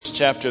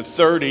chapter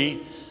 30,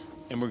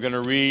 and we're going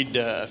to read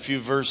a few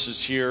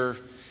verses here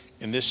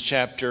in this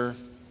chapter,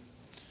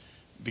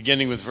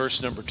 beginning with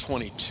verse number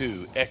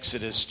 22.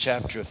 Exodus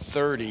chapter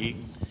 30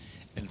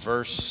 and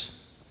verse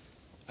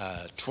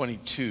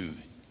 22.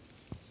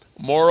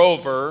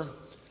 Moreover,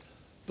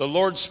 the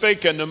Lord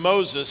spake unto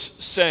Moses,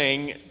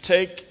 saying,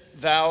 Take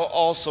thou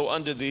also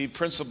unto thee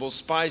principal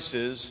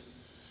spices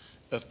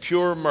of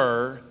pure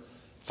myrrh,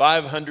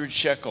 500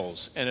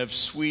 shekels, and of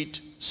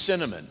sweet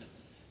cinnamon,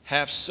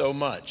 half so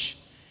much,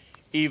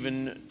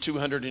 even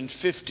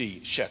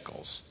 250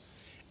 shekels,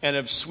 and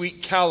of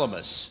sweet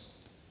calamus,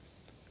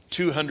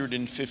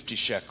 250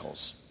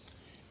 shekels,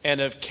 and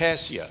of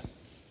cassia,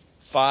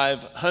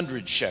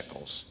 500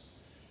 shekels,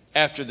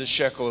 after the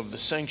shekel of the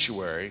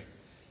sanctuary,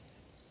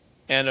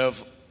 and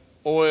of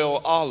oil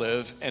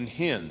olive and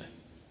hin.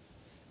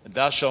 And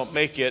thou shalt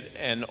make it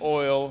an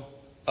oil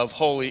of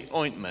holy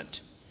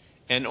ointment,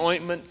 an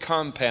ointment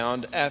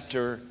compound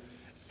after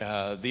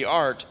the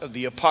art of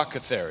the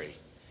apothecary.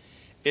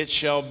 It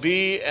shall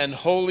be an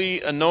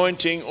holy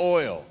anointing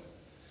oil,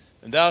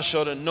 and thou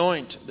shalt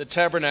anoint the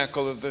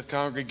tabernacle of the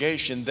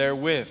congregation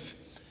therewith,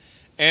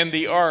 and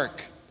the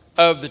ark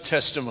of the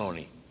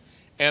testimony,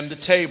 and the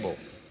table,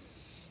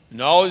 and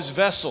all his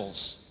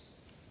vessels,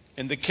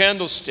 and the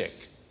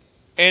candlestick,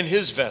 and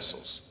his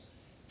vessels,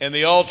 and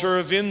the altar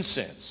of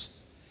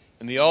incense,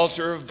 and the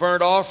altar of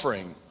burnt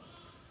offering,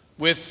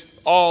 with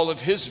all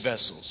of his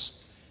vessels,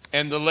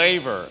 and the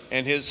laver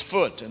and his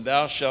foot, and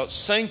thou shalt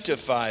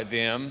sanctify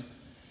them,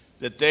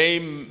 that they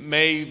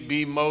may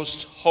be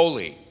most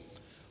holy.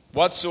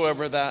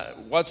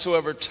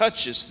 Whatsoever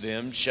toucheth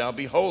them shall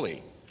be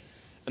holy.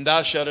 And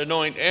thou shalt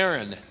anoint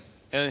Aaron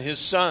and his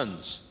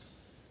sons,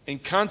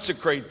 and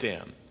consecrate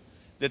them,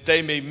 that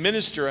they may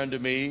minister unto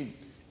me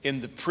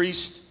in the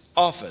priest's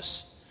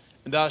office.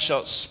 And thou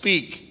shalt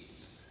speak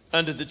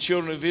unto the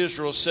children of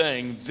Israel,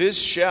 saying,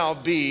 This shall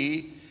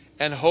be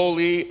an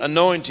holy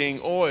anointing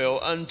oil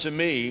unto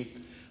me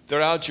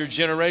throughout your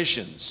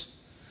generations.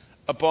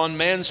 Upon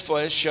man's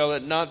flesh shall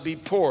it not be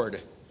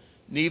poured,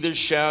 neither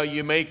shall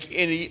you make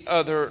any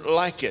other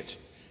like it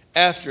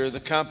after the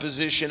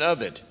composition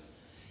of it.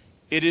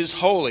 It is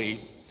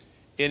holy,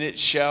 and it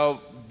shall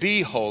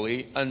be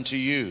holy unto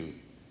you.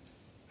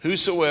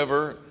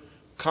 Whosoever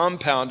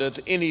compoundeth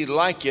any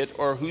like it,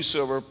 or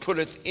whosoever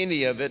putteth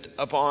any of it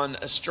upon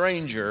a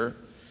stranger,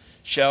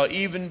 shall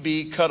even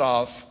be cut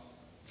off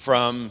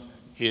from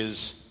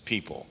his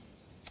people.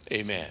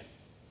 Amen.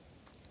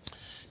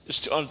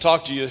 Just want to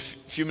talk to you a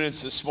few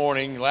minutes this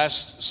morning.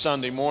 Last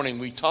Sunday morning,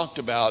 we talked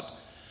about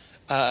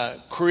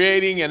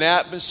creating an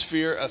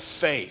atmosphere of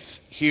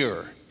faith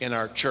here in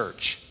our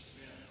church,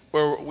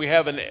 where we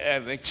have an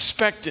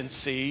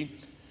expectancy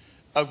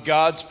of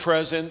God's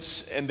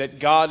presence and that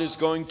God is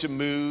going to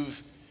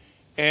move,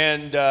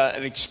 and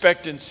an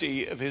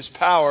expectancy of his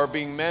power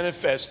being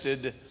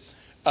manifested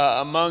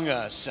among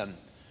us. And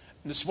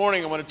this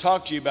morning I want to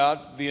talk to you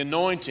about the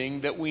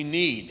anointing that we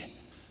need,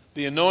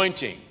 the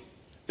anointing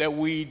that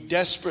we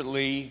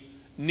desperately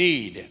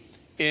need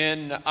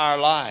in our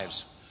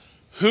lives.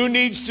 Who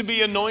needs to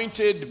be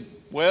anointed?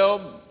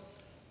 Well,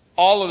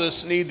 all of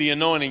us need the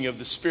anointing of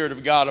the Spirit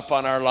of God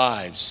upon our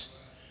lives.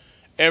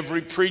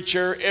 Every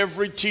preacher,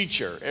 every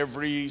teacher,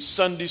 every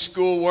Sunday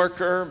school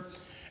worker,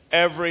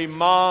 every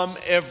mom,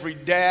 every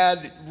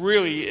dad,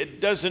 really,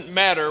 it doesn't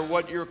matter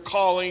what your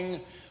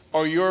calling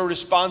or your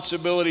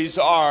responsibilities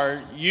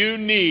are, you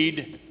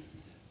need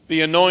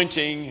the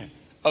anointing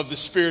of the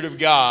Spirit of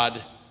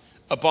God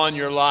upon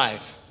your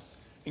life.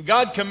 And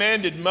God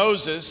commanded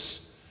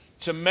Moses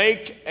to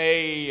make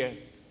a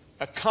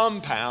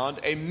compound,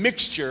 a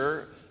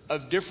mixture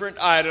of different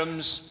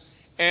items,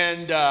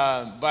 and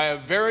by a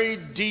very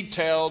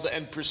detailed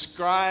and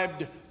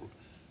prescribed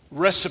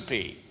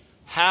recipe,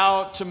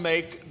 how to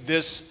make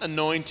this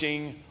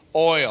anointing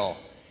oil.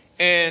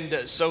 And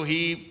so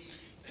he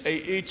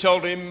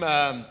told him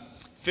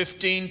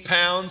 15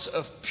 pounds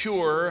of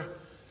pure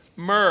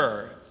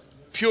myrrh.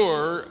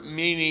 Pure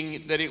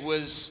meaning that it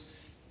was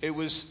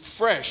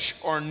fresh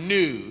or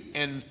new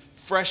and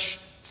fresh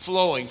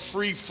flowing,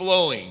 free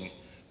flowing,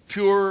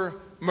 pure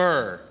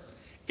myrrh.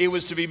 It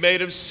was to be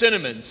made of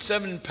cinnamon,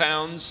 7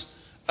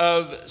 pounds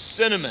of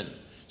cinnamon.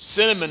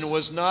 Cinnamon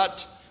was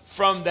not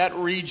from that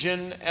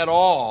region at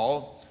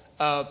all,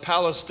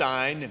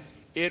 Palestine.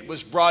 It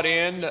was brought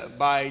in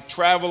by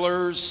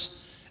travelers,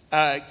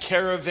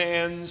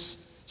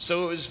 caravans,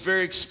 so it was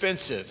very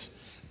expensive.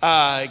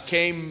 It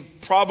came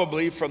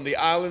probably from the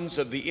islands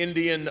of the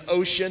Indian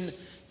Ocean,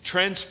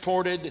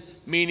 transported,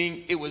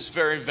 meaning it was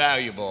very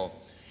valuable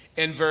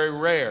and very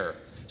rare.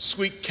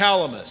 Sweet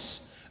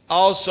calamus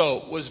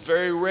also was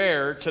very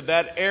rare to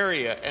that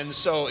area, and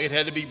so it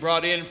had to be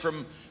brought in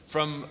from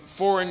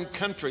foreign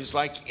countries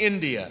like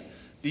India,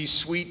 these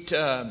sweet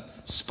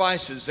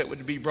spices that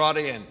would be brought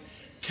in.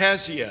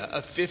 Cassia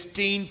of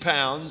 15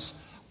 pounds,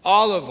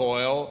 olive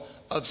oil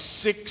of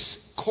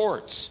 6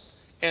 quarts.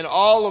 And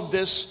all of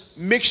this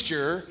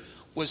mixture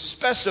was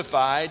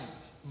specified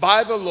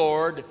by the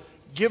Lord,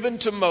 given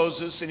to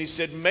Moses, and he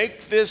said,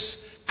 make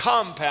this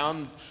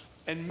compound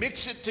and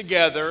mix it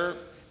together,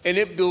 and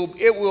it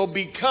will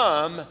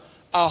become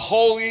a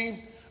holy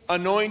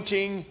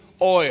anointing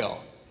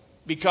oil,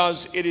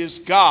 because it is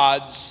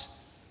God's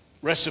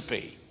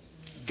recipe.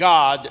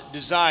 God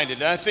designed it.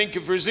 And I think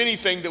if there's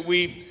anything that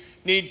we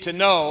need to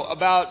know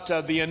about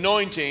the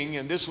anointing,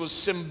 and this was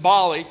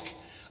symbolic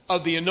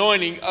of the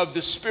anointing of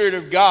the Spirit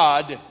of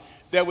God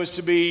that was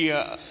to be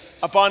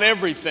upon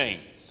everything.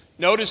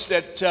 Notice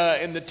that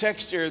in the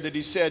text here that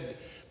he said,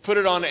 put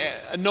it on,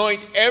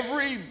 anoint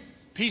every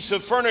piece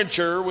of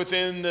furniture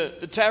within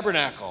the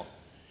tabernacle.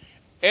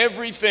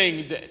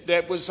 Everything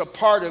that was a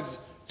part of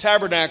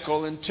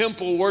tabernacle and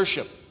temple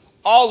worship,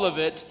 all of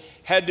it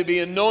had to be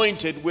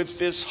anointed with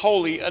this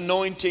holy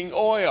anointing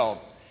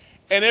oil.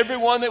 And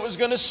everyone that was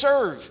going to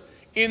serve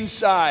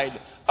inside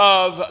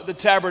of the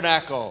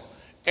tabernacle,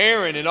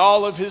 Aaron and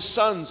all of his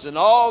sons and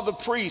all the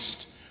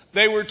priests,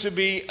 they were to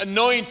be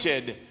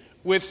anointed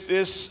with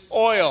this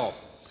oil.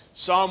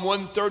 Psalm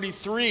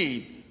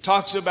 133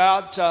 talks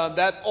about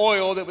that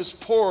oil that was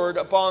poured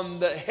upon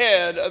the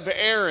head of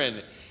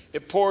Aaron.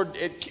 It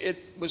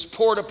was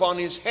poured upon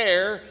his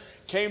hair,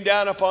 came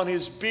down upon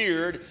his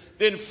beard,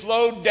 then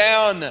flowed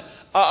down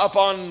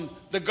upon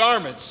the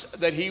garments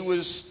that he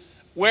was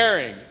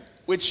wearing,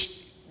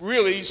 which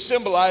really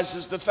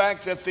symbolizes the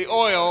fact that the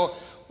oil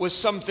was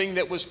something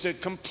that was to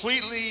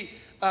completely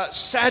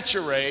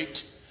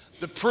saturate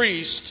the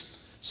priest,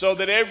 so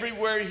that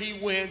everywhere he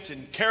went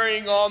and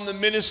carrying on the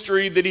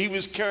ministry that he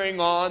was carrying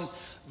on,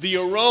 the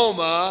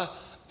aroma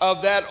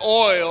of that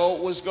oil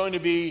was going to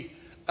be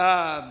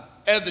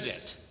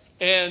evident.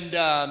 And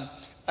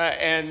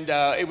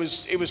it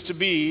was to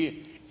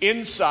be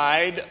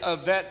inside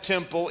of that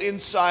temple,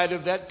 inside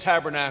of that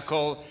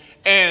tabernacle,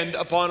 and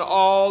upon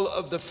all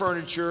of the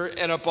furniture,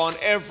 and upon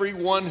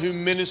everyone who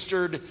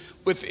ministered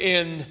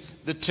within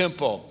the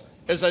temple.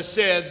 As I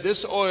said,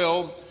 this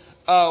oil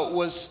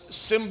was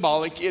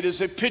symbolic. It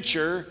is a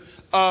picture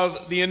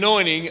of the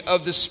anointing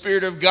of the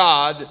Spirit of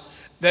God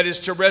that is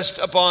to rest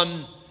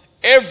upon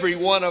every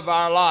one of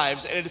our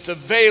lives, and it's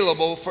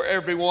available for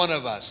every one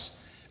of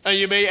us. Now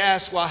you may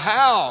ask, well,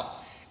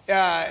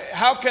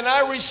 how can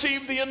I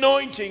receive the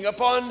anointing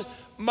upon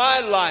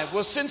my life?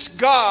 Well, since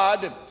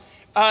God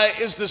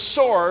is the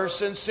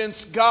source, and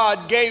since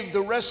God gave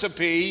the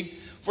recipe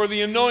for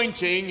the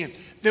anointing,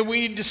 then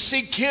we need to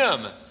seek Him.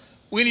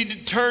 We need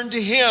to turn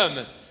to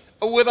Him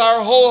with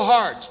our whole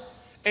heart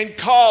and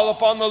call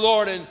upon the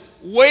Lord and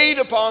wait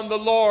upon the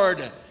Lord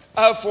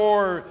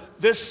for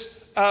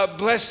this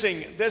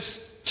blessing,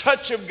 this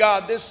touch of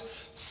God,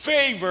 this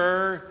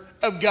favor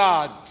of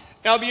God.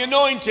 Now, the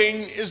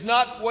anointing is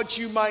not what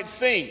you might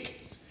think.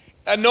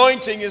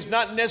 Anointing is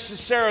not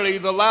necessarily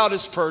the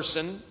loudest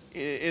person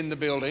in the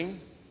building.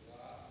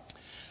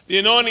 The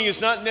anointing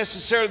is not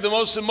necessarily the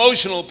most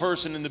emotional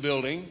person in the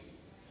building.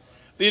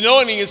 The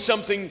anointing is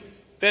something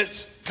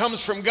that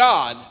comes from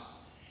God.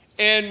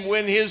 And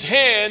when His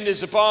hand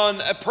is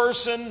upon a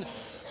person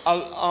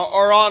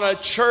or on a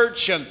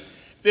church,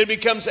 it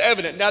becomes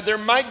evident. Now, there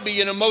might be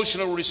an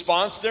emotional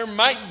response. There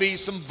might be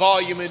some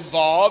volume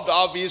involved,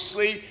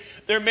 obviously.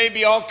 There may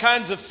be all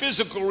kinds of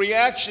physical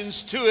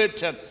reactions to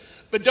it.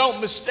 But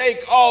don't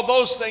mistake all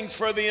those things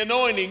for the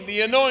anointing.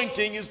 The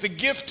anointing is the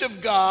gift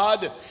of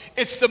God.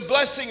 It's the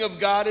blessing of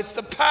God. It's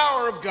the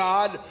power of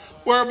God,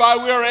 whereby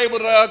we are able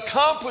to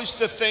accomplish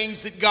the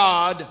things that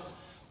God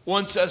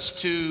wants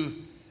us to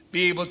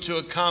be able to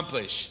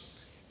accomplish.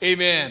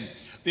 Amen.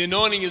 The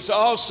anointing is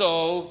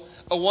also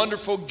a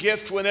wonderful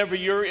gift whenever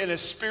you're in a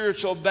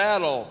spiritual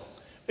battle,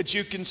 that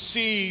you can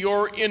see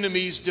your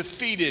enemies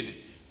defeated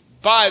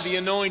by the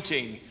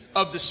anointing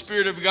of the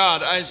Spirit of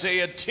God.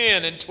 Isaiah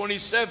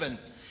 10:27.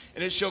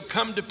 And it shall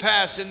come to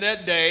pass in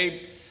that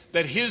day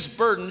that his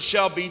burden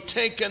shall be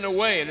taken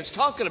away. And it's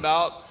talking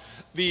about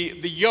the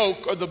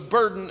yoke or the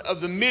burden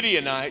of the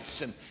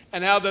Midianites,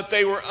 and how that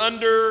they were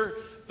under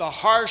the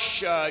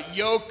harsh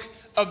yoke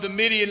of the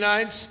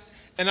Midianites.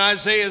 And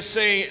Isaiah is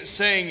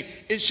saying,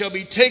 it shall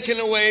be taken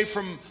away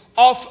from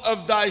off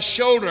of thy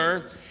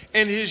shoulder,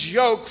 and his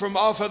yoke from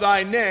off of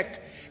thy neck,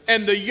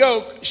 and the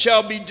yoke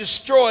shall be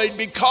destroyed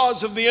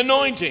because of the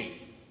anointing.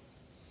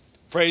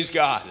 Praise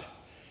God.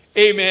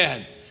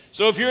 Amen.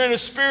 So if you're in a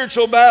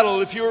spiritual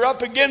battle, if you're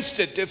up against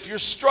it, if you're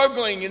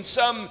struggling in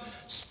some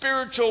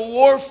spiritual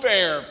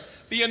warfare,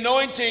 the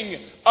anointing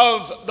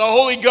of the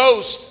Holy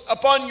Ghost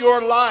upon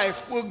your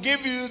life will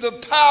give you the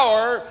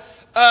power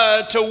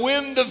to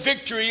win the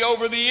victory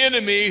over the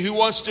enemy who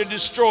wants to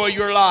destroy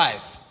your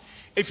life.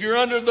 If you're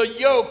under the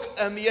yoke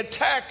and the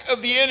attack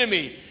of the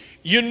enemy,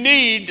 you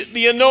need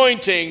the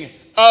anointing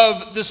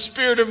of the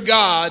Spirit of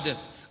God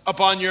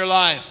upon your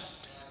life.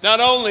 Not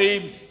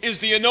only is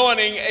the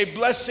anointing a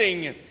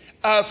blessing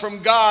from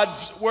God,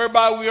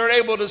 whereby we are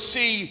able to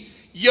see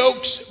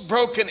yokes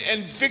broken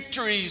and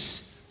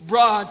victories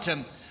brought,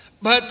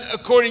 but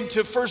according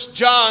to 1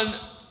 John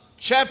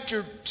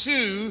chapter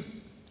 2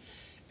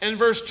 and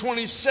verse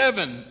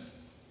 27,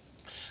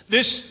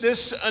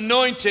 this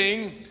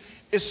anointing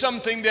is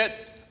something that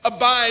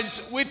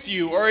abides with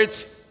you, or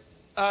it's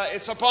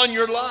upon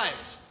your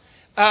life.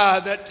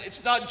 That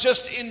it's not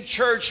just in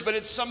church, but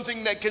it's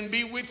something that can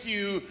be with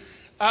you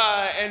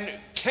and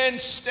can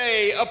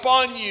stay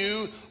upon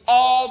you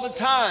all the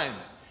time.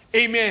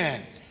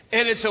 Amen.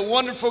 And it's a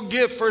wonderful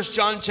gift. 1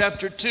 John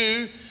chapter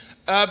 2.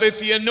 But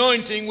the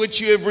anointing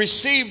which you have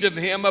received of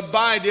him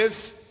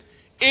abideth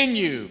in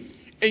you.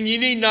 And ye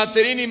need not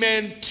that any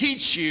man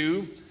teach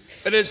you,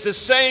 but as the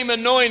same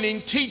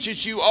anointing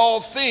teaches you all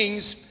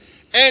things,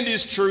 and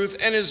is truth,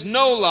 and is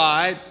no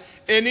lie,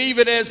 and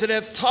even as it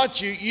hath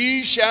taught you,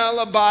 ye shall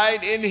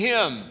abide in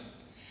him.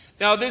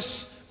 Now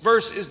this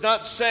verse is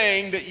not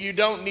saying that you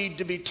don't need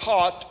to be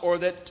taught, or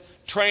that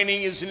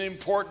training isn't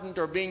important,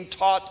 or being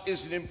taught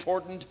isn't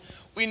important.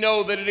 We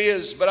know that it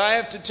is, but I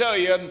have to tell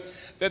you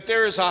that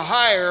there is a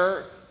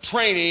higher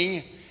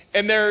training,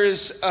 and there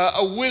is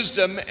a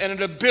wisdom and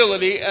an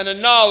ability and a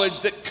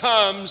knowledge that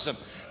comes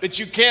that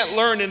you can't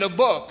learn in a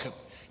book.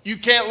 You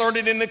can't learn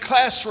it in a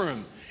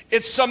classroom.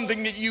 It's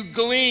something that you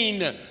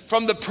glean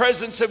from the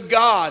presence of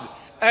God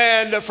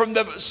and from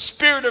the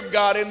Spirit of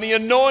God and the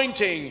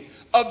anointing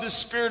of the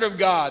Spirit of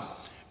God.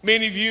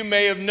 Many of you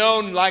may have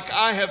known, like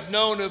I have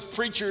known, of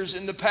preachers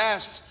in the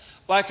past,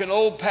 like an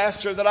old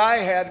pastor that I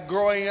had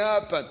growing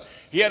up.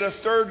 He had a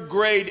 3rd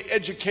grade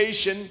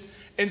education,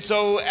 and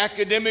so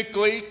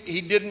academically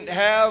he didn't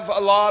have a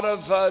lot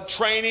of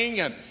training,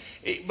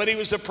 but he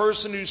was a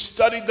person who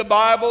studied the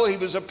Bible. He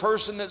was a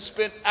person that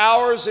spent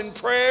hours in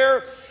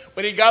prayer.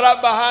 When he got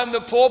up behind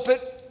the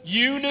pulpit,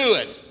 you knew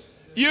it.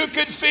 You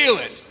could feel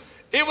it.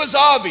 It was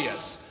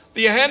obvious.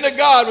 The hand of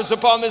God was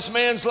upon this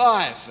man's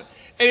life.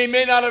 And he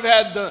may not have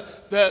had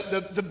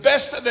the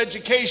best of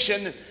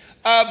education,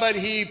 but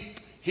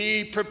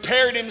he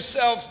prepared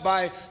himself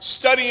by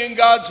studying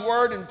God's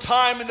word and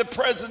time in the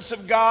presence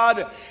of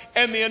God,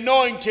 and the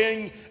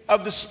anointing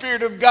of the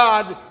Spirit of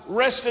God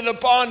rested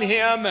upon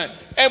him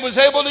and was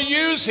able to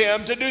use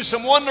him to do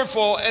some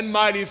wonderful and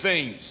mighty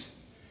things.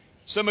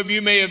 Some of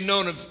you may have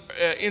known of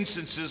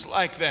instances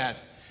like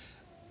that.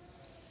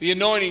 The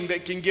anointing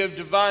that can give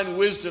divine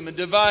wisdom and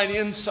divine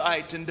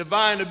insight and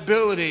divine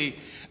ability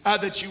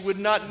that you would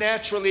not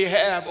naturally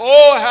have.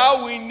 Oh,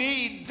 how we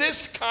need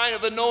this kind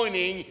of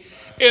anointing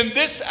in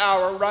this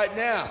hour right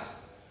now.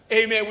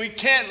 Amen. We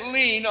can't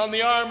lean on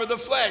the arm of the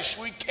flesh.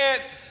 We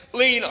can't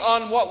lean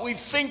on what we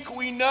think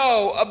we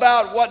know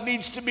about what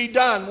needs to be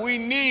done. We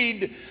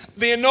need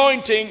the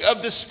anointing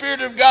of the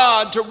Spirit of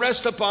God to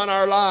rest upon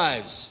our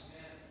lives.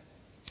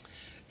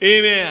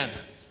 Amen.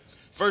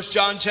 1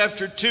 John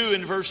chapter 2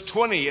 and verse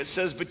 20, it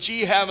says, but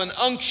ye have an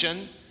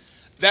unction.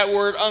 That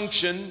word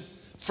unction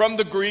from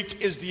the Greek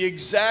is the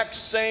exact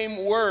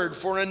same word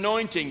for an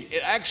anointing.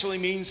 It actually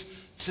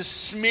means to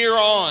smear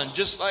on,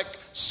 just like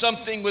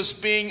something was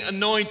being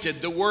anointed.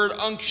 The word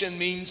unction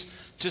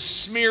means to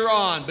smear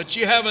on. But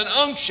you have an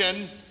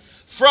unction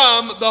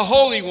from the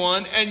Holy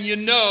One, and you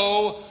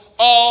know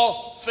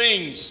all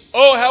things.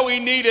 Oh, how we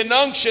need an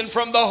unction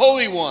from the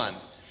Holy One.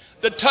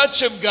 The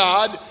touch of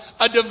God,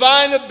 a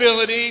divine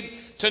ability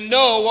to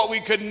know what we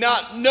could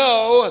not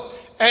know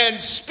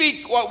and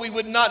speak what we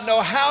would not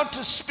know how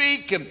to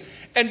speak,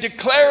 and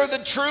declare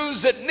the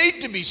truths that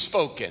need to be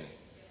spoken.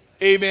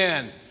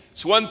 Amen.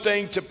 It's one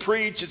thing to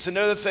preach. It's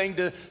another thing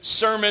to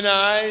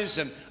sermonize.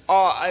 And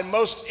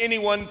most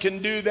anyone can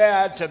do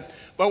that.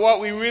 But what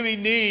we really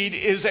need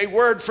is a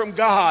word from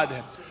God.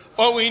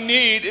 What we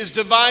need is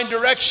divine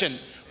direction.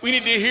 We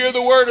need to hear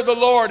the word of the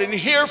Lord and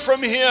hear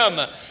from him.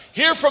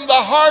 Hear from the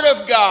heart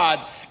of God.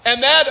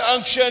 And that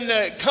unction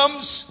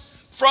comes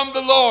from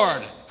the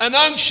Lord. An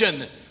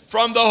unction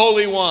from the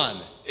Holy One.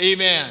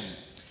 Amen.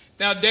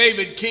 Now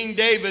King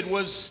David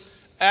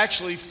was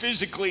actually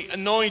physically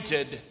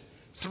anointed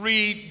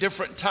 3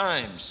 different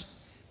times.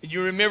 And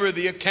you remember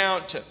the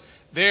account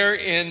there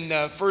in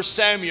 1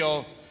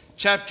 Samuel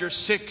chapter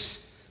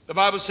 6. The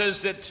Bible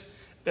says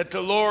that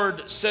the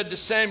Lord said to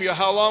Samuel,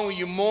 how long will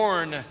you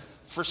mourn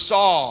for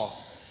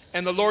Saul?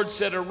 And the Lord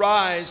said,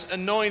 arise,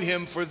 anoint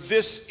him, for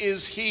this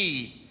is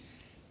he.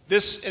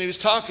 And he was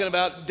talking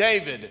about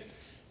David.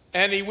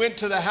 And he went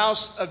to the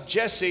house of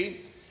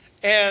Jesse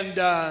and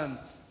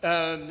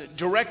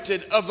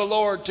directed of the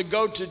Lord to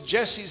go to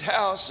Jesse's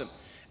house.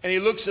 And he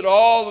looks at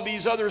all of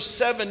these other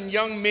 7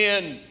 young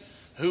men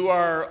who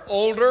are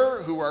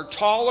older, who are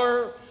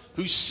taller,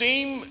 who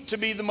seem to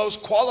be the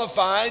most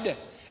qualified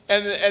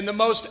and the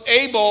most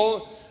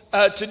able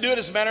to do it.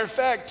 As a matter of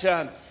fact,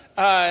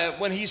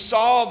 when he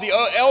saw the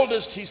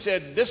eldest, he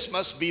said, this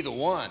must be the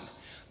one.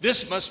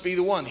 This must be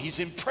the one. He's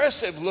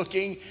impressive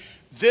looking.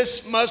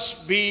 This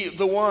must be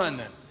the one.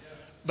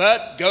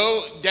 But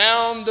go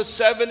down the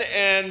 7,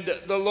 and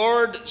the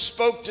Lord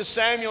spoke to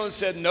Samuel and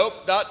said, nope,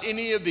 not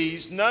any of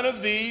these, none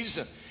of these.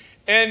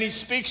 And he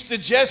speaks to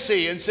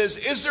Jesse and says,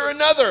 is there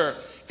another?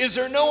 Is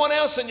there no one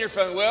else in your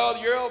family? Well,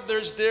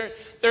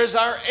 there's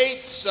our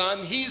 8th son.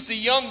 He's the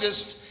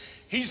youngest.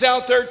 He's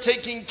out there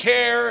taking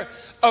care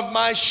of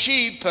my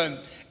sheep.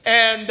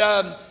 And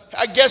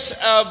I guess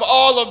of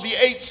all of the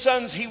 8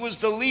 sons, he was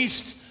the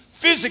least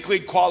physically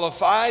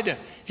qualified.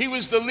 He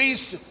was the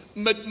least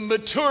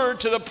mature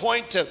to the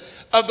point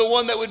of the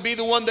one that would be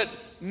the one that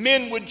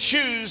men would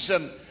choose.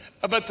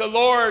 But the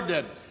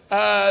Lord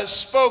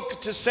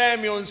spoke to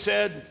Samuel and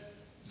said,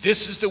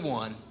 this is the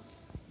one.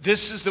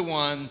 This is the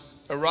one.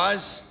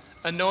 Arise,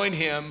 anoint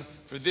him,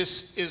 for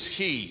this is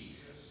he.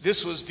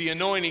 This was the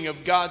anointing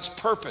of God's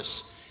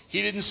purpose.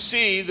 He didn't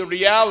see the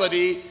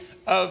reality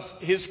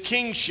of his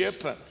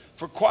kingship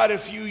for quite a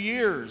few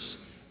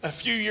years. A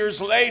few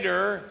years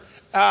later,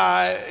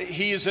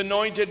 he is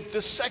anointed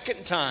the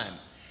second time.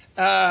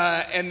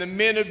 And the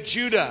men of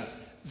Judah,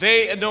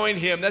 they anoint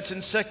him. That's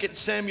in 2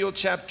 Samuel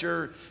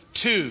chapter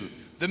 2.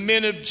 The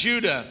men of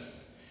Judah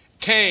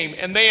came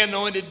and they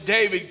anointed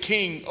David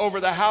king over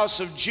the house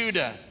of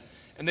Judah.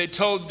 And they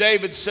told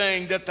David,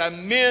 saying that the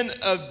men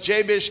of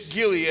Jabesh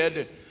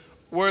Gilead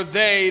were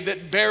they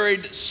that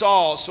buried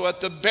Saul. So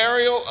at the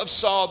burial of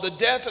Saul, the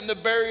death and the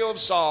burial of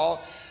Saul,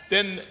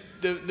 then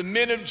the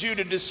men of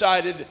Judah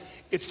decided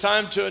it's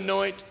time to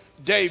anoint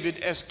David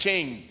as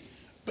king.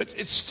 But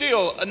it's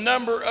still a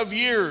number of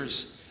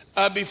years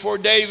before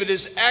David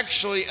is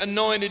actually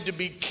anointed to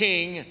be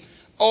king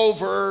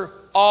over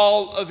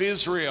all of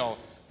Israel.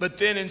 But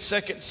then in 2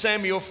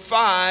 Samuel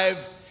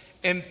 5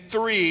 and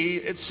 3,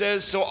 it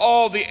says, so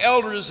all the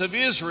elders of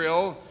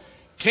Israel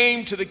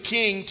came to the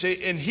king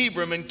in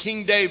Hebron, and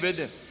King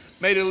David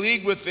made a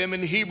league with them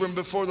in Hebron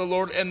before the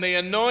Lord, and they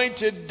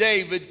anointed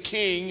David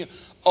king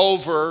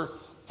over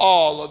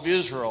all of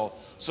Israel.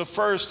 So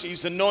first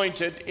he's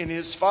anointed in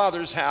his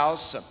father's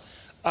house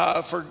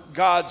for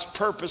God's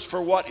purpose,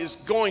 for what is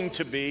going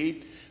to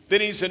be.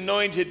 Then he's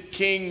anointed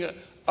king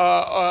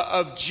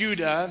of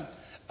Judah,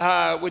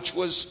 which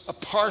was a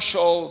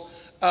partial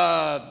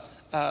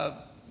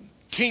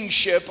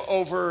kingship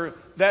over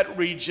that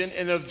region.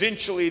 And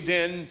eventually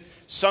then,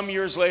 some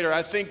years later,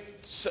 I think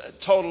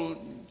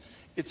total,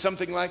 it's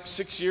something like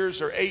 6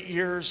 years or 8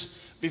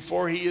 years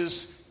before he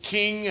is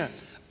king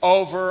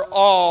over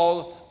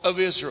all of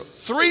Israel.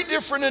 3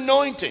 different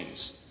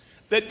anointings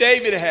that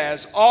David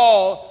has,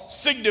 all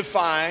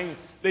signifying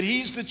that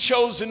he's the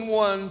chosen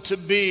one to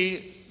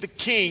be the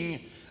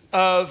king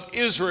of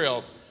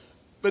Israel.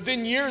 But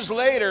then years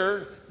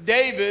later,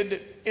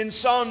 David, in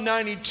Psalm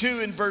 92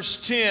 in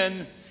verse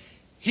 10,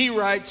 he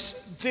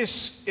writes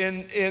this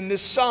in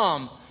this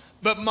psalm,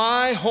 but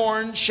my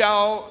horn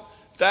shall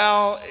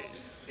thou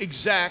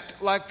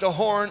exact like the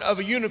horn of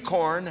a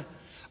unicorn.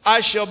 I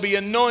shall be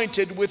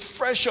anointed with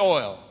fresh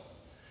oil.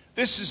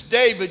 This is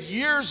David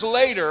years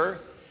later,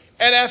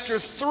 and after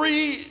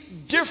 3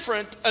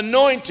 different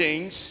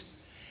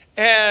anointings,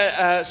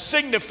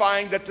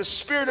 signifying that the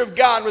Spirit of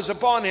God was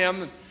upon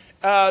him.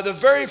 The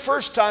very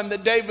first time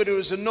that David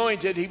was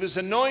anointed, he was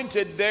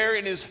anointed there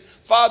in his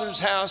father's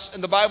house.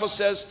 And the Bible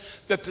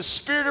says that the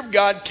Spirit of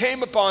God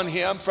came upon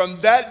him from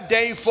that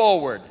day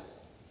forward.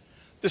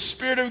 The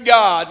Spirit of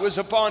God was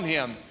upon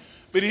him.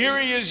 But here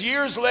he is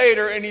years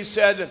later, and he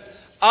said,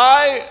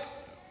 I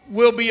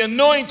will be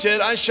anointed.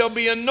 I shall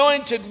be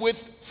anointed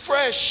with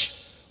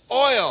fresh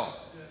oil.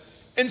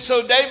 And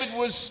so David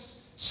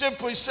was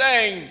simply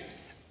saying,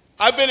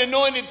 I've been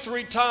anointed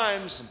 3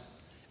 times.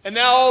 And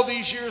now all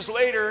these years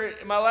later,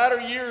 in my latter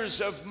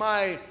years of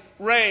my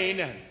reign,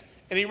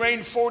 and he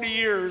reigned 40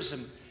 years,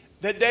 and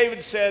that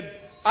David said,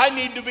 I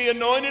need to be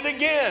anointed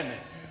again.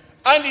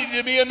 I need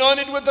to be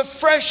anointed with a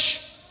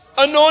fresh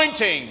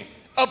anointing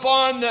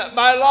upon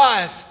my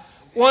life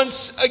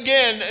once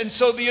again. And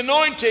so the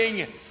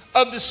anointing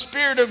of the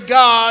Spirit of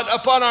God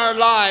upon our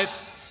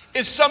life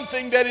is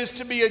something that is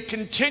to be a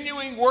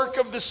continuing work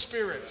of the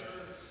Spirit.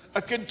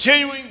 A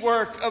continuing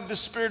work of the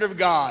Spirit of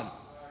God.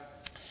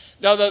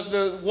 Now,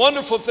 the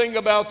wonderful thing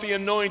about the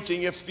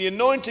anointing, if the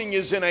anointing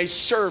is in a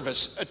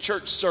service, a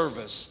church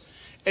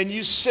service, and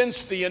you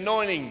sense the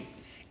anointing,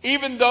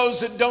 even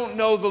those that don't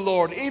know the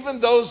Lord, even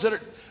those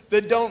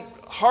that don't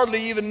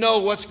hardly even know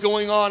what's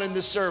going on in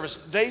the service,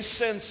 they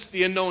sense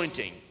the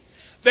anointing.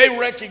 They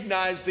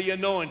recognize the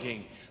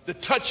anointing, the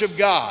touch of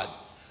God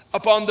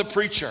upon the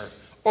preacher,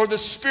 or the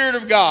Spirit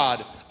of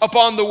God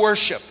upon the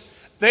worship.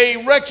 They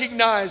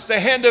recognize the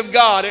hand of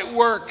God at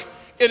work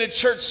in a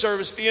church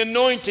service. The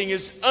anointing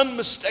is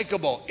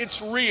unmistakable.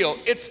 It's real.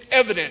 It's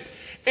evident.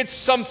 It's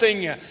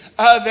something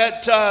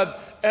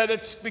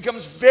that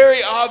becomes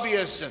very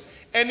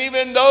obvious. And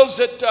even those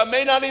that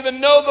may not even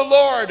know the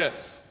Lord,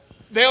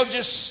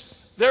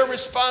 their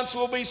response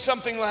will be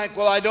something like,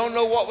 well, I don't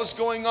know what was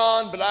going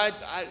on, but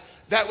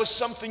that was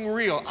something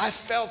real. I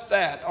felt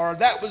that. Or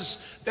that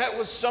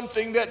was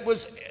something that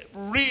was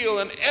real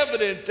and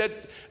evident,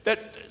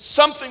 that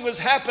something was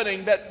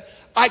happening that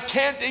I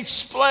can't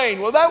explain.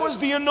 Well, that was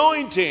the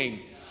anointing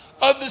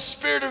of the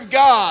Spirit of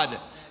God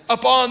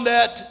upon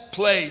that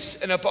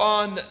place and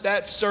upon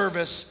that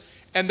service.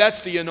 And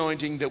that's the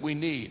anointing that we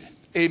need.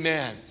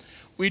 Amen.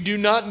 We do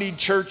not need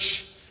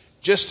church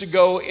just to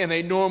go in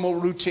a normal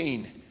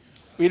routine.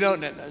 We don't.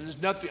 There's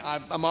nothing.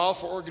 I'm all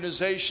for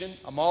organization.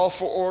 I'm all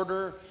for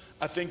order.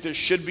 I think there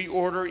should be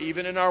order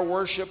even in our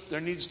worship. There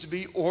needs to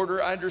be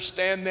order. I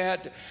understand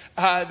that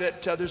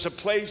there's a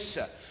place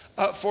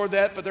for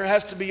that, but there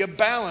has to be a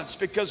balance,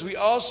 because we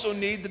also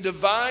need the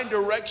divine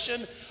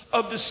direction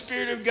of the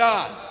Spirit of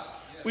God.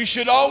 We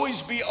should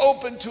always be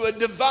open to a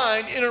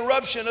divine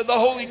interruption of the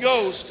Holy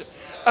Ghost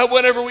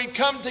whenever we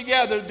come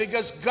together,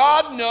 because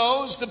God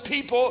knows the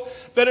people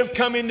that have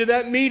come into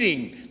that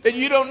meeting that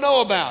you don't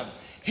know about.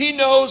 He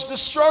knows the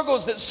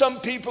struggles that some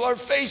people are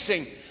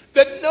facing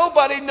that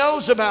nobody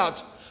knows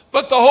about,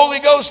 but the Holy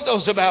Ghost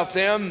knows about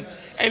them,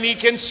 and He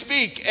can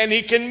speak, and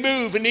He can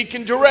move, and He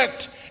can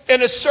direct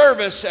in a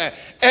service,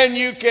 and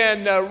you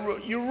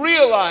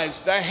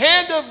realize the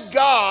hand of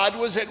God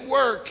was at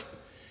work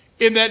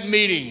in that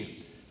meeting.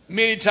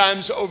 Many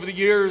times over the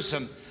years,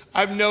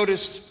 I've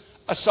noticed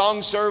a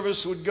song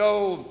service would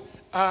go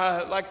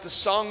like the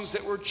songs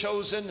that were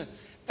chosen,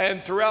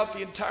 and throughout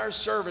the entire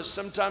service,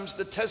 sometimes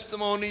the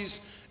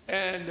testimonies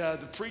and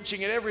the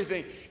preaching and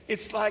everything,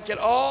 it's like it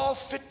all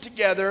fit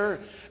together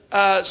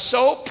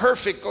so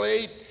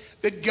perfectly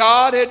that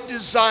God had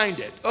designed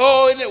it.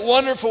 Oh, isn't it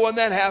wonderful when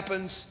that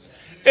happens?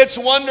 It's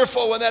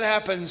wonderful when that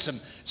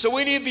happens. So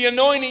we need the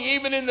anointing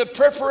even in the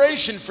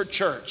preparation for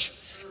church,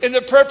 in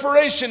the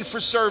preparation for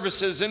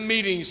services and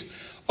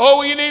meetings. Oh,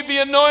 we need the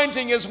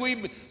anointing as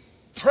we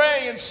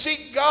pray and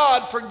seek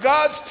God for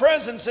God's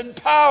presence and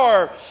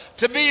power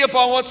to be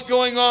upon what's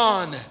going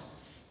on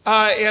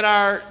in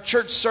our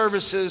church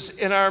services,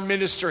 in our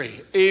ministry.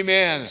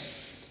 Amen.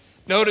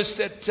 Notice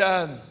that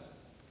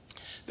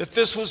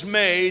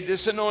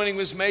this anointing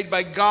was made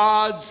by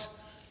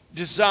God's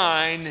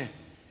design.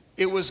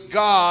 It was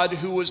God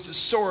who was the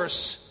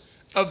source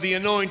of the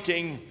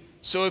anointing.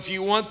 So if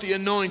you want the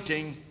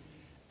anointing,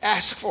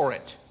 ask for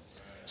it.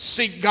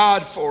 Seek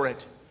God for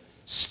it.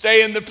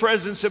 Stay in the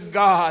presence of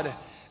God.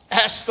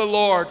 Ask the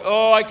Lord.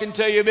 Oh, I can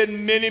tell you,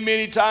 been many,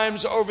 many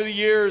times over the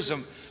years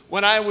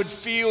when I would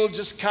feel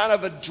just kind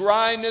of a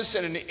dryness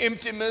and an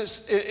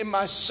emptiness in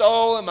my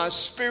soul and my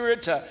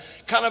spirit,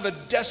 kind of a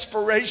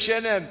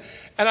desperation. And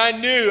I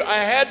knew I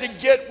had to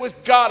get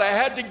with God. I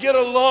had to get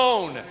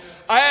alone.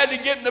 I had to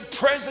get in the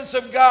presence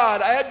of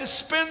God. I had to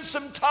spend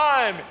some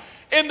time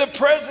in the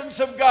presence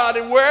of God.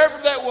 And wherever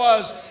that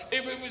was,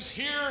 if it was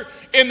here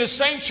in the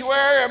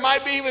sanctuary, or it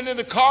might be even in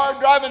the car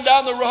driving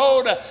down the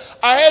road,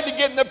 I had to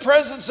get in the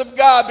presence of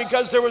God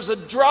because there was a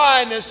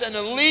dryness and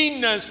a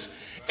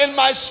leanness in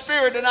my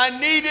spirit. And I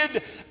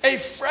needed a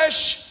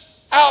fresh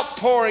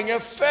outpouring, a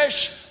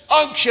fresh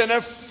unction,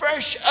 a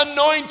fresh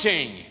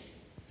anointing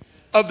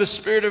of the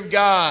Spirit of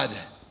God.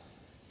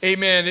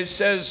 Amen. It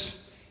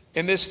says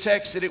in this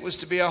text that it was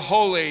to be a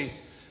holy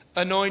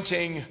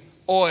anointing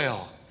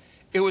oil.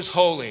 It was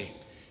holy.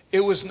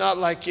 It was not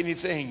like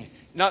anything,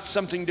 not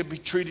something to be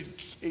treated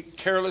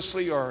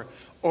carelessly or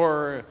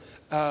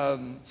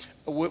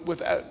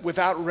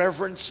without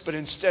reverence, but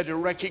instead to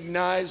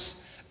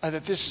recognize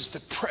that this is the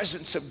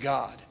presence of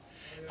God.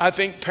 I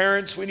think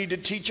parents, we need to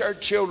teach our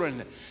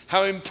children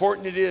how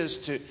important it is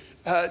to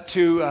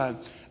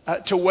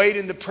wait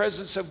in the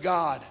presence of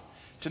God,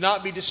 to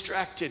not be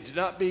distracted, to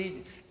not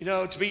be,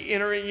 to be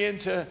entering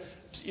into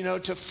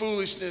to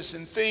foolishness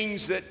and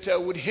things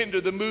that would hinder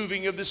the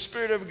moving of the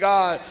Spirit of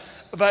God.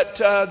 But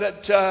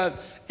that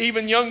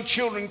even young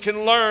children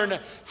can learn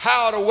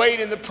how to wait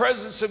in the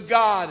presence of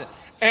God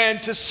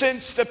and to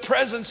sense the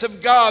presence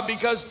of God,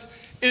 because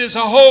it is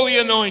a holy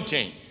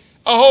anointing.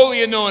 A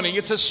holy anointing.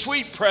 It's a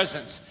sweet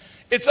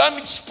presence. It's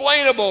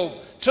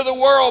unexplainable to the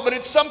world, but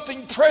it's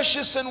something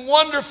precious and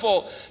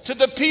wonderful to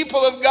the people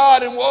of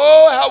God. And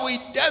oh, how we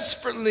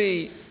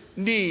desperately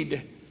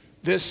need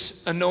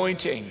this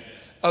anointing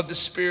of the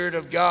Spirit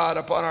of God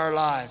upon our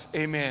life.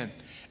 Amen.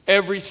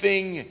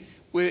 Everything,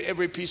 with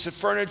every piece of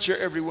furniture,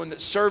 everyone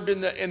that served in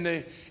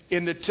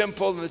the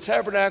temple and the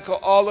tabernacle,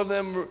 all of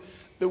them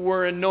that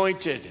were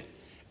anointed.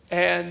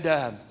 And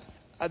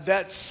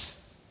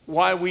that's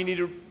why we need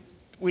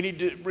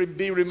to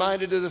be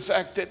reminded of the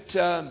fact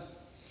that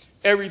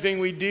everything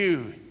we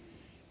do,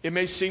 it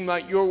may seem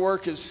like your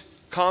work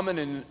is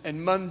common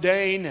and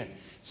mundane.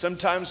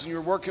 Sometimes when you're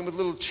working with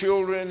little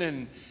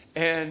children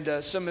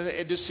and some of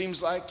it just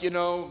seems like, you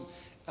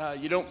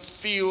don't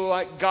feel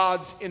like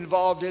God's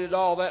involved in it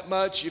all that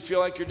much. You feel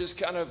like you're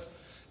just kind of,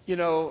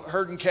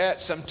 herding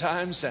cats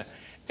sometimes.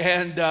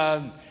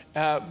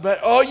 But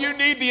oh, you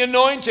need the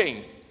anointing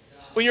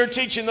when you're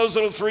teaching those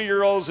little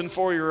 3-year-olds and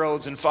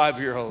 4-year-olds and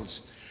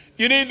 5-year-olds.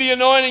 You need the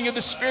anointing of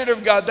the Spirit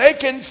of God. They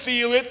can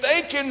feel it.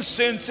 They can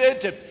sense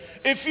it.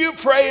 If you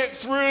pray it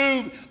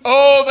through,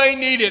 oh, they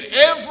need it.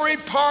 Every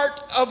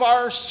part of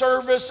our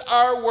service,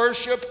 our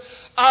worship,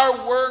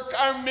 our work,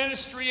 our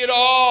ministry, it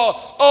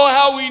all. Oh,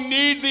 how we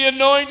need the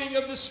anointing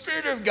of the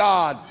Spirit of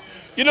God.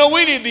 We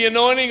need the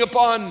anointing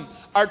upon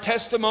our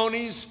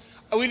testimonies.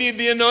 We need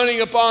the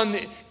anointing upon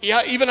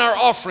even our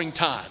offering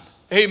time.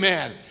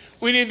 Amen.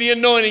 We need the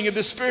anointing of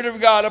the Spirit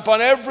of God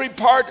upon every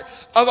part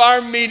of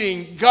our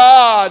meeting.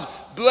 God,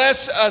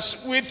 bless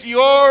us with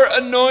your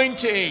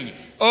anointing.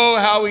 Oh,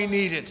 how we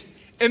need it.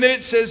 And then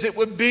it says it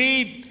would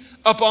be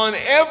upon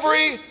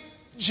every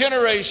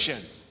generation.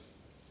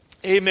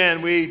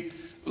 Amen. We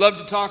love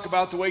to talk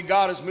about the way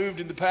God has moved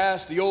in the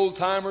past, the old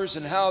timers,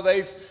 and how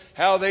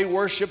they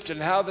worshiped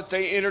and how that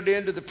they entered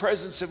into the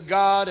presence of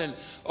God. And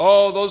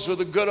oh, those were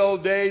the good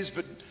old days.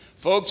 But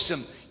folks,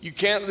 you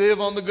can't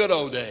live on the good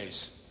old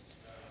days.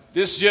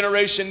 This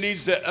generation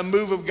needs a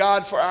move of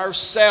God for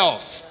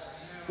ourselves.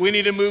 We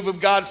need a move of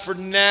God for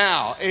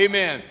now.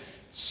 Amen.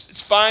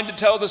 It's fine to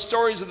tell the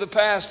stories of the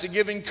past, to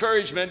give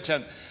encouragement,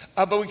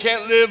 but we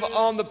can't live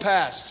on the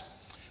past.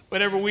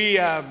 Whenever we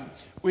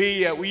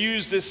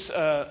use this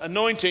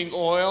anointing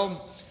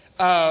oil,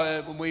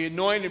 when we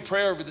anoint and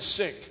pray over the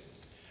sick.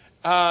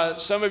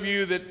 Some of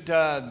you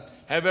that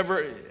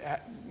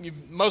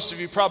most of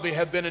you probably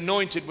have been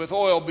anointed with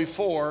oil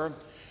before,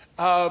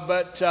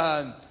 but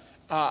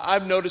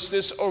I've noticed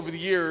this over the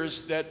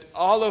years, that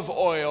olive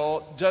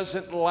oil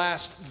doesn't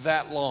last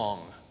that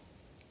long.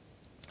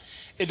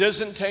 It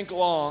doesn't take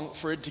long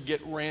for it to get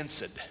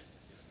rancid.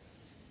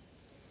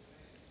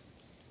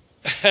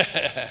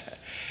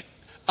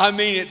 I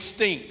mean, it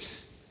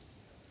stinks.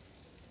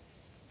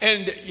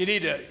 And you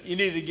need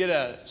to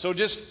get so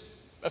just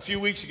a few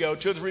weeks ago,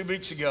 2 or 3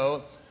 weeks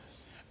ago,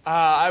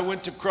 I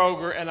went to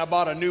Kroger and I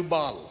bought a new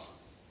bottle.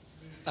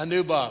 And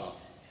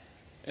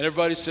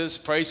everybody says,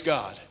 praise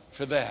God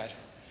for that.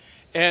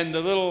 And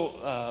the little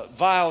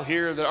vial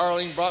here that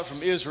Arlene brought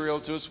from Israel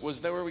to us, was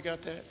that where we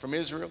got that? From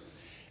Israel?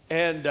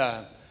 And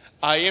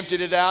I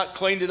emptied it out,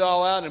 cleaned it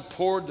all out, and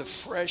poured the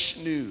fresh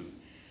new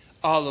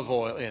olive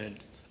oil in it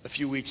a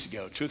few weeks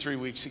ago, 2 or 3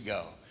 weeks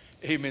ago.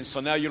 Amen. So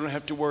now you don't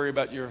have to worry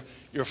about your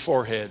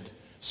forehead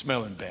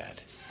smelling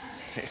bad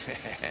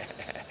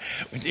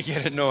when you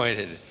get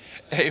anointed.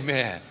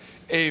 Amen.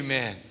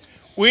 Amen.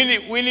 We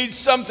need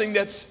something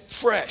that's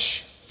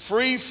fresh,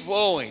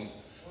 free-flowing,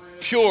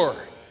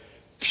 pure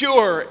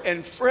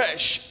and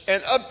fresh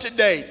and up to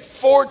date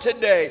for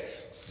today,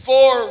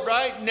 for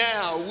right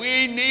now.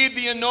 We need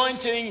the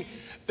anointing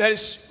that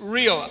is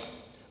real.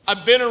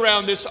 I've been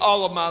around this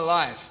all of my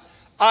life.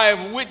 I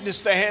have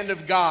witnessed the hand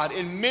of God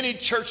in many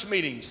church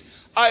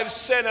meetings. I have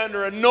sat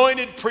under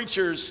anointed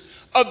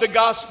preachers of the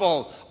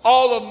gospel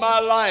all of my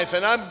life,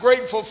 and I'm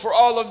grateful for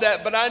all of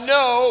that. But I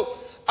know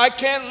I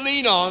can't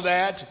lean on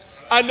that.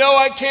 I know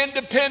I can't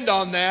depend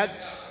on that.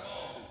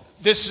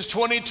 This is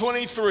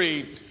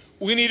 2023.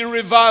 We need a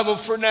revival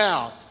for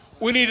now.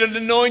 We need an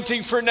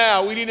anointing for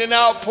now. We need an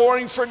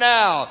outpouring for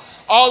now.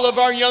 All of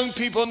our young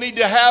people need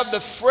to have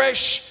the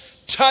fresh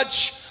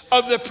touch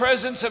of the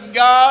presence of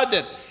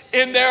God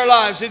in their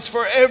lives. It's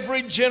for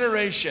every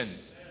generation.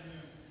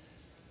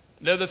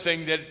 Another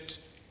thing that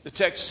the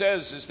text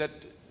says is that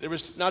there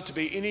was not to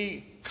be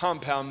any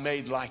compound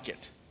made like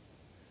it.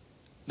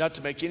 Not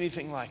to make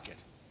anything like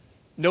it.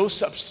 No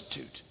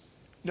substitute.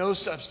 No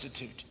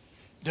substitute.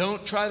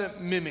 Don't try to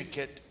mimic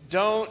it.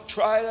 Don't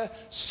try to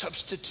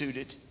substitute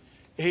it.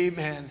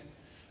 Amen.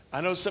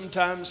 I know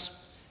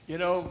sometimes,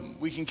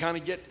 we can kind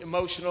of get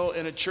emotional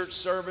in a church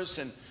service.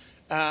 And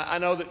I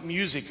know that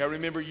music, I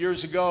remember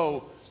years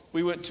ago,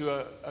 we went to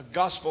a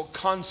gospel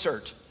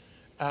concert.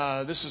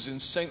 This was in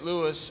St.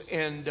 Louis.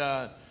 And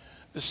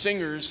the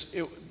singers,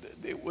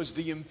 it was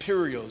the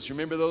Imperials. You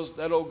remember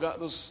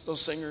those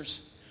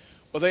singers?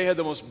 Well, they had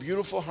the most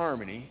beautiful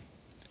harmony.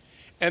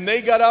 And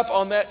they got up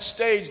on that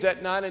stage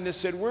that night and they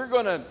said, we're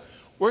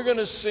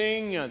gonna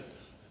sing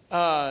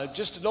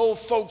just an old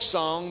folk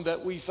song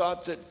that we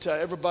thought that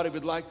everybody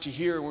would like to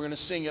hear. We're going to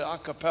sing it a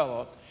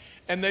cappella.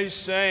 And they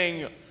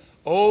sang,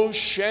 "Oh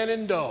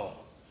Shenandoah,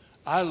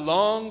 I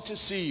long to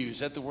see you." Is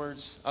that the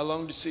words? I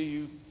long to see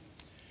you.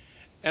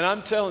 And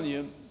I'm telling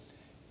you,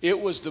 it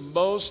was the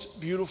most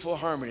beautiful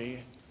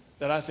harmony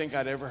that I think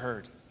I'd ever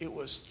heard. It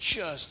was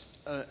just,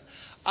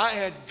 I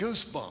had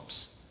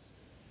goosebumps.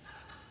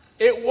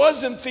 It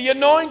wasn't the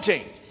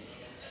anointing.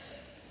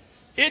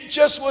 It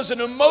just was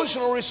an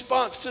emotional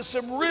response to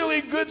some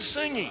really good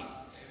singing.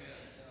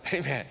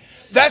 Amen.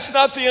 That's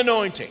not the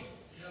anointing.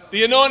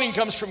 The anointing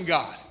comes from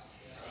God.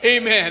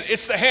 Amen.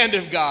 It's the hand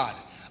of God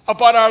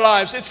upon our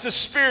lives. It's the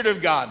Spirit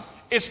of God.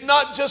 It's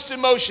not just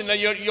emotion. Now,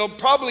 you'll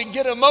probably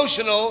get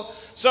emotional.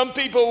 Some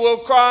people will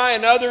cry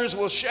and others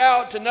will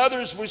shout and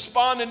others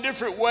respond in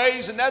different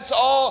ways, and that's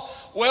all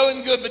well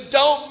and good. But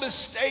don't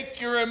mistake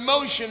your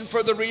emotion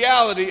for the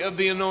reality of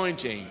the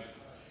anointing.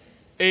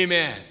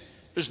 Amen.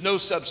 There's no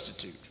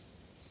substitute.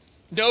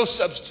 No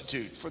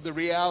substitute for the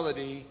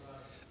reality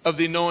of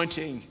the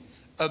anointing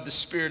of the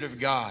Spirit of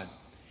God.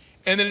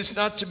 And then it's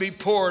not to be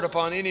poured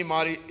upon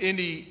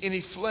any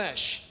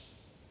flesh.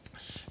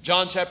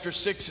 John chapter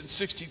 6 and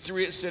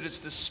 63, it said, "It's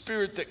the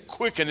Spirit that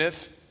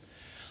quickeneth,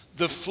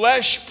 the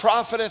flesh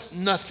profiteth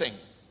nothing.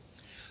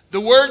 The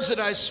words that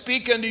I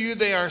speak unto you,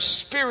 they are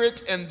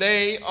spirit and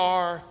they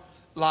are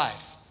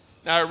life."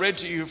 Now I read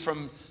to you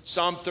from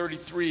Psalm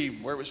 33,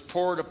 where it was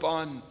poured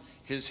upon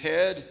his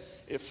head,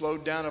 it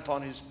flowed down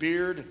upon his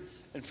beard,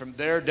 and from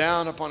there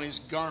down upon his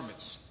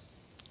garments.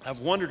 I've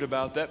wondered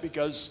about that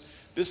because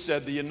this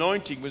said the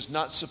anointing was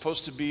not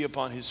supposed to be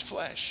upon his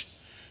flesh,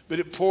 but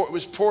it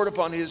was poured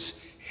upon his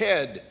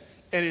head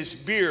and his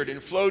beard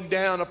and flowed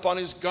down upon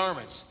his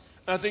garments.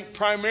 And I think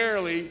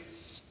primarily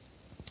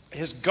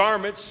his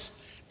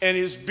garments and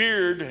his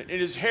beard and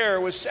his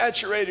hair was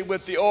saturated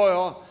with the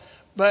oil,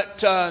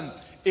 but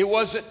it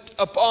wasn't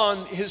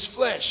upon his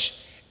flesh.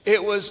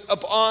 It was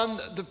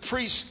upon the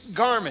priest's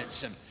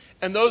garments.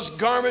 And those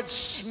garments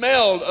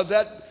smelled of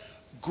that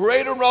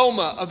great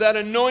aroma of that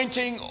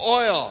anointing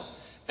oil.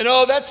 And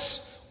oh,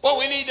 that's what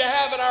we need to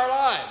have in our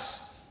lives.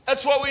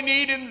 That's what we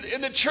need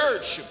in the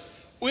church.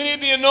 We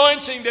need the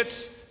anointing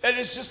that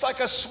is just like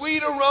a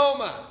sweet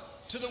aroma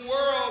to the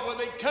world. When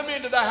they come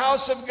into the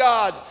house of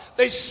God,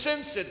 they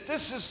sense it.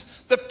 This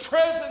is the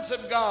presence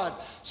of God.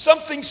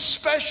 Something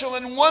special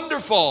and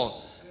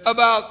wonderful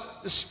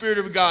about the Spirit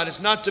of God.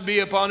 It's not to be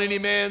upon any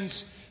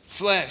man's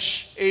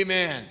flesh.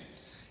 Amen.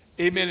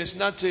 Amen. It's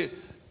not to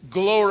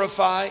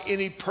glorify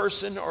any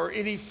person or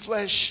any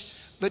flesh,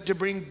 but to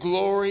bring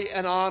glory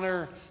and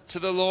honor to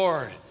the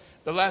Lord.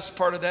 The last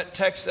part of that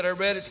text that I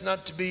read, it's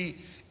not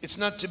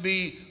to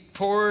be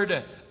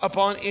poured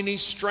upon any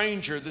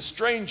stranger. The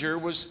stranger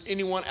was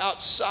anyone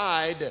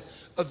outside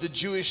of the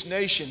Jewish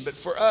nation. But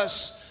for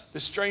us, the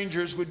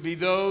strangers would be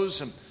those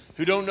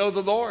who don't know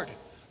the Lord,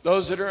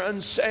 those that are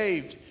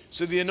unsaved.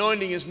 So the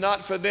anointing is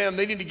not for them.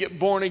 They need to get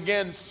born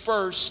again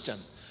first,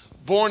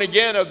 born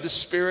again of the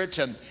Spirit,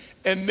 and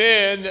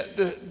then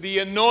the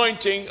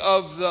anointing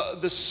of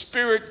the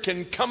Spirit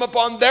can come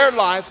upon their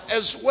life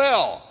as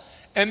well.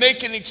 And they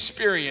can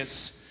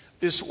experience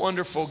this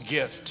wonderful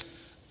gift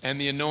and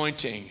the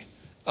anointing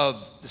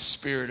of the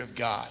Spirit of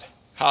God.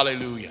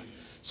 Hallelujah.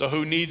 So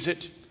who needs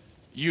it?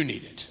 You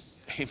need it.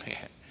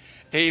 Amen.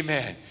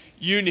 Amen.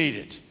 You need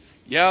it.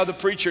 Yeah, the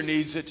preacher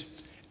needs it,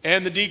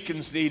 and the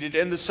deacons need it,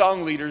 and the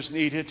song leaders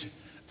need it,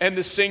 and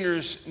the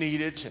singers need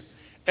it.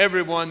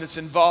 Everyone that's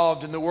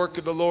involved in the work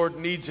of the Lord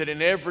needs it,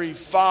 and every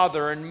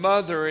father and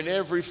mother and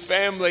every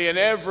family and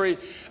every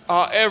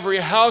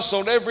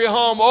household, every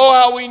home. Oh,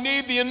 how we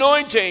need the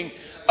anointing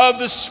of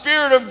the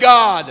Spirit of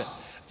God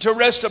to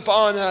rest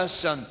upon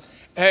us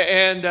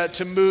and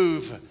to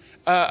move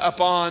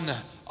upon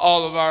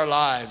all of our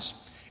lives.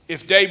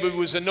 If David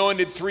was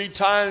anointed 3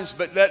 times,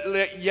 but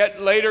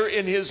yet later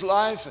in his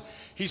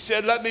life, he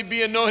said, let me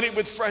be anointed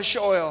with fresh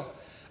oil.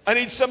 I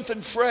need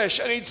something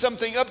fresh. I need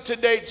something up to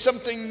date,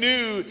 something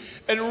new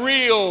and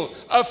real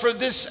for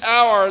this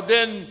hour.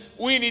 Then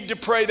we need to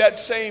pray that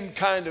same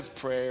kind of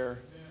prayer.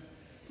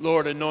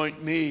 Lord,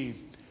 anoint me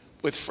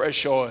with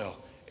fresh oil.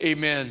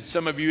 Amen.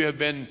 Some of you have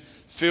been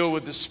filled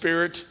with the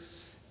Spirit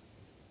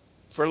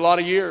for a lot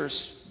of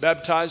years,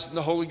 baptized in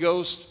the Holy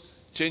Ghost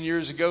 10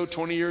 years ago,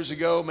 20 years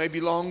ago, maybe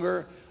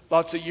longer,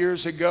 lots of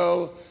years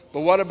ago.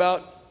 But what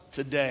about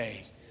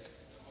today?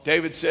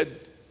 David said,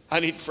 I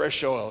need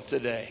fresh oil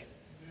today.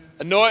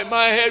 Anoint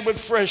my head with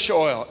fresh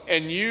oil.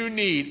 And you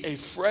need a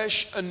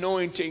fresh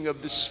anointing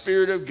of the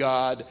Spirit of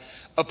God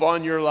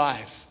upon your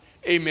life.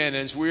 Amen.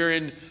 As we're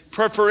in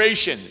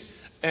preparation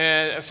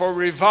and for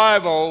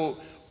revival,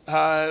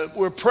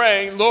 we're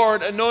praying,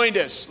 Lord, anoint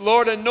us.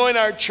 Lord, anoint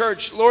our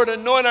church. Lord,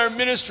 anoint our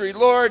ministry.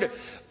 Lord,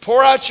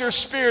 pour out your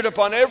Spirit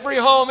upon every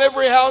home,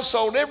 every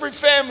household, every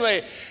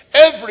family,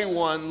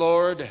 everyone,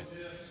 Lord.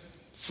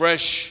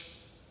 Fresh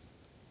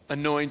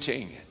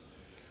anointing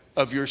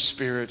of your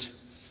Spirit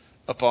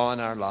upon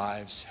our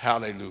lives.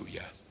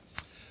 Hallelujah.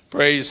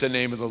 Praise the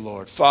name of the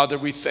Lord. Father,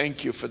 we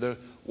thank you for the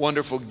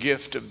wonderful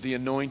gift of the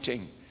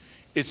anointing.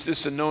 It's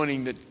this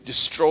anointing that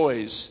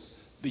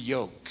destroys the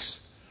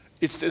yokes.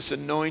 It's this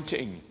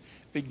anointing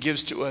that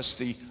gives to us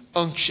the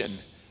unction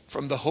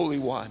from the Holy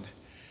One.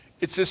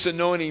 It's this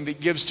anointing that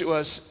gives to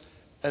us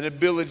an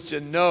ability to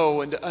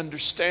know and to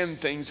understand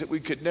things that we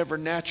could never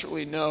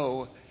naturally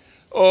know.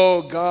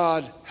 Oh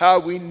God, how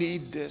we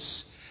need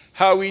this.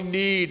 How we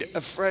need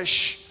a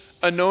fresh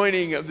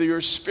anointing of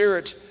your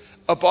Spirit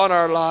upon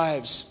our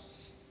lives.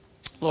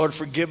 Lord,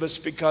 forgive us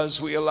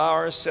because we allow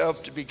ourselves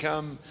to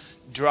become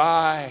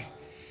dry.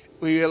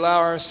 We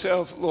allow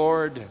ourselves,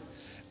 Lord,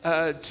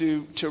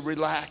 to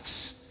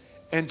relax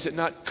and to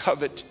not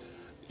covet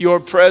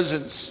your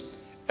presence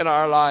in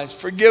our lives.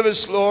 Forgive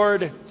us,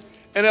 Lord,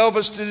 and help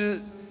us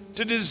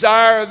to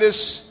desire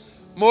this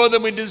more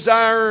than we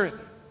desire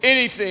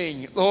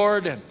anything,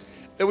 Lord,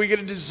 that we get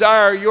to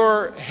desire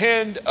your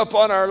hand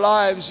upon our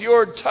lives,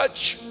 your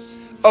touch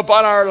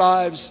upon our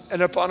lives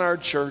and upon our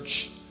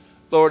church,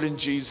 Lord, in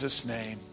Jesus' name.